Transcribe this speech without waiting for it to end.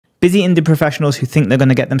Busy indie professionals who think they're going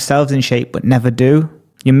to get themselves in shape but never do,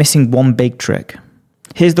 you're missing one big trick.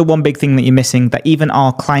 Here's the one big thing that you're missing that even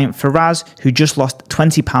our client Faraz, who just lost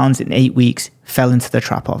 20 pounds in 8 weeks, fell into the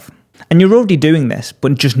trap of. And you're already doing this,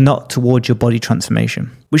 but just not towards your body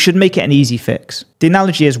transformation. We should make it an easy fix. The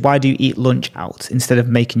analogy is, why do you eat lunch out instead of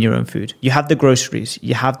making your own food? You have the groceries,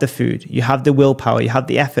 you have the food, you have the willpower, you have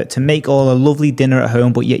the effort to make all a lovely dinner at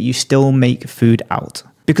home, but yet you still make food out.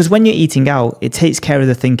 Because when you're eating out, it takes care of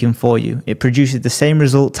the thinking for you. It produces the same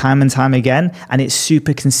result time and time again, and it's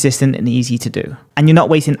super consistent and easy to do. And you're not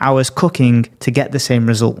wasting hours cooking to get the same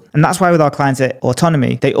result. And that's why with our clients at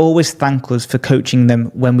Autonomy, they always thank us for coaching them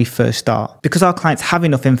when we first start. Because our clients have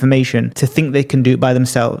enough information to think they can do it by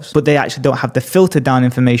themselves, but they actually don't have the filtered down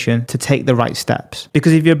information to take the right steps.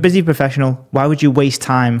 Because if you're a busy professional, why would you waste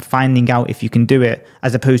time finding out if you can do it,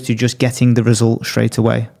 as opposed to just getting the result straight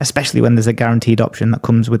away? Especially when there's a guaranteed option that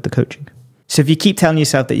comes with the coaching. So if you keep telling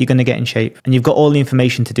yourself that you're going to get in shape and you've got all the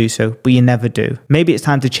information to do so, but you never do, maybe it's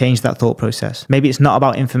time to change that thought process. Maybe it's not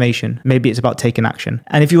about information. Maybe it's about taking action.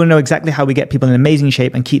 And if you want to know exactly how we get people in amazing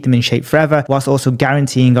shape and keep them in shape forever, whilst also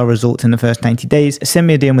guaranteeing our results in the first 90 days, send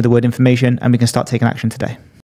me a DM with the word information and we can start taking action today.